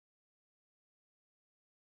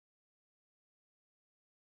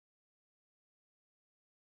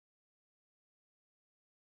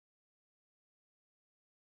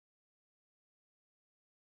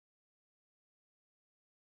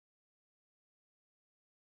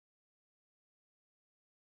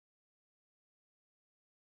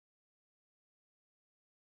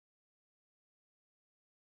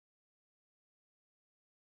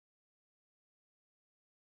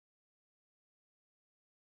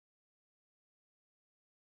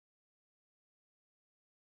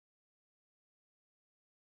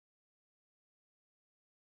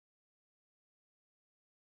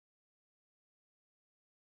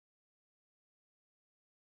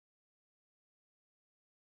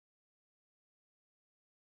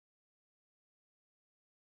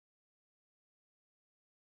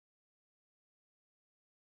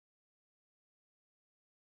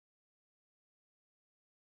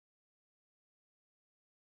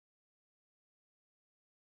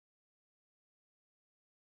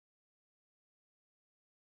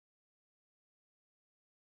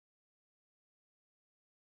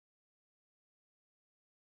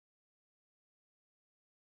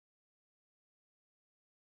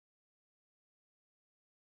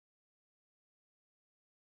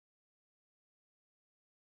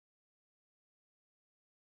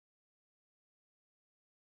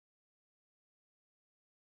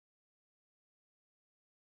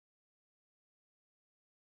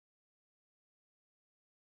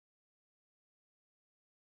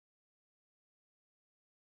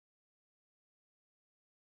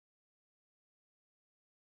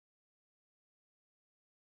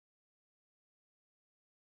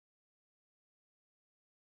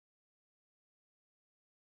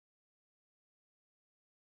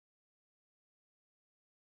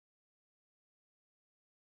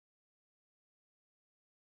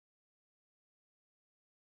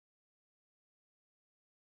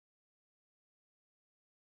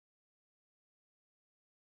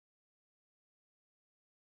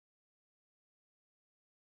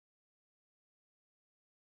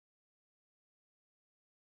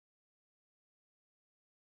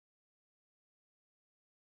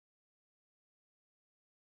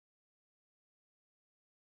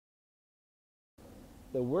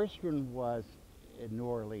The worst one was in New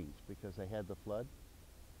Orleans because they had the flood,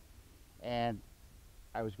 and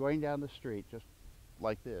I was going down the street just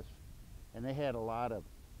like this, and they had a lot of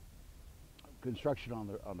construction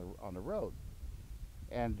on the road.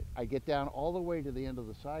 And I get down all the way to the end of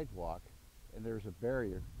the sidewalk, and there's a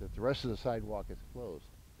barrier that the rest of the sidewalk is closed.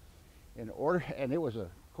 And it was of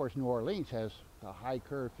course, New Orleans has a high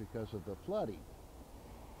curve because of the flooding,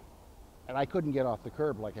 and I couldn't get off the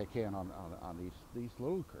curb like I can on these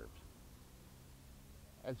little curbs.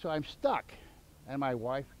 And so I'm stuck, and my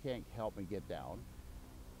wife can't help me get down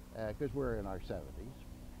because we're in our 70s.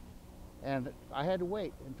 And I had to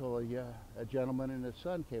wait until a gentleman and his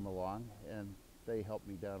son came along, and they helped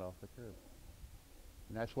me down off the curb.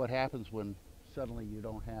 And that's what happens when suddenly you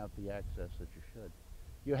don't have the access that you should.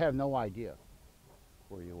 You have no idea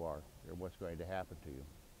where you are or what's going to happen to you.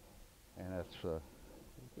 And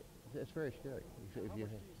it's very scary. How much do you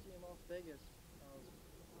see in Las Vegas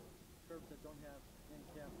curbs that don't have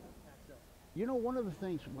handicap access? You know, one of the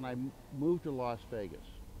things when I moved to Las Vegas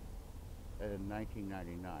in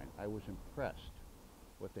 1999, I was impressed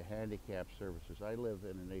with the handicap services. I live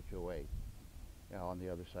in an HOA, on the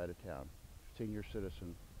other side of town, senior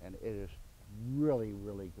citizen, and it is really,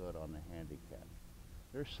 really good on the handicap.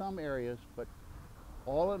 There's some areas, but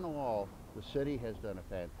all in all, the city has done a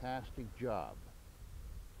fantastic job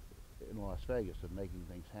in Las Vegas of making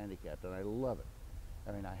things handicapped, and I love it.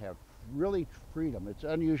 I mean, I have really freedom. It's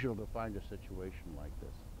unusual to find a situation like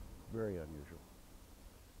this. Very unusual.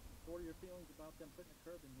 What are your feelings about them putting a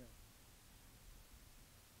curb in here?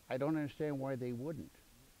 I don't understand why they wouldn't.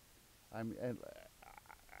 I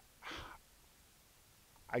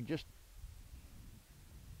just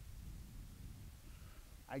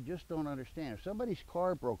don't understand. If somebody's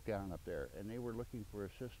car broke down up there and they were looking for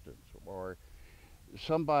assistance, or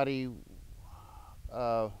somebody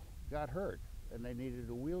got hurt and they needed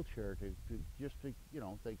a wheelchair they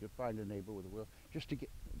could find a neighbor with a wheel just to get.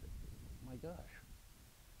 My gosh,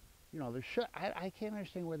 I can't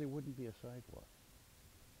understand why there wouldn't be a sidewalk.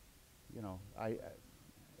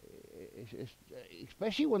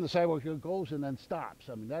 Especially when the sidewalk goes and then stops.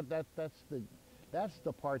 I mean, that's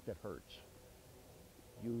the part that hurts.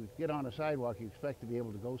 You get on a sidewalk, you expect to be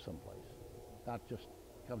able to go someplace, not just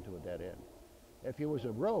come to a dead end. If it was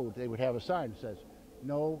a road, they would have a sign that says,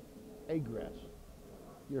 "No egress.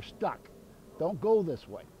 You're stuck. Don't go this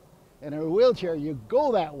way." And in a wheelchair, you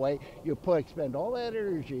go that way, you expend all that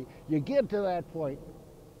energy, you get to that point,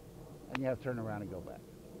 and you have to turn around and go back.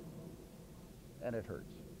 And it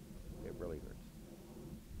hurts. It really hurts.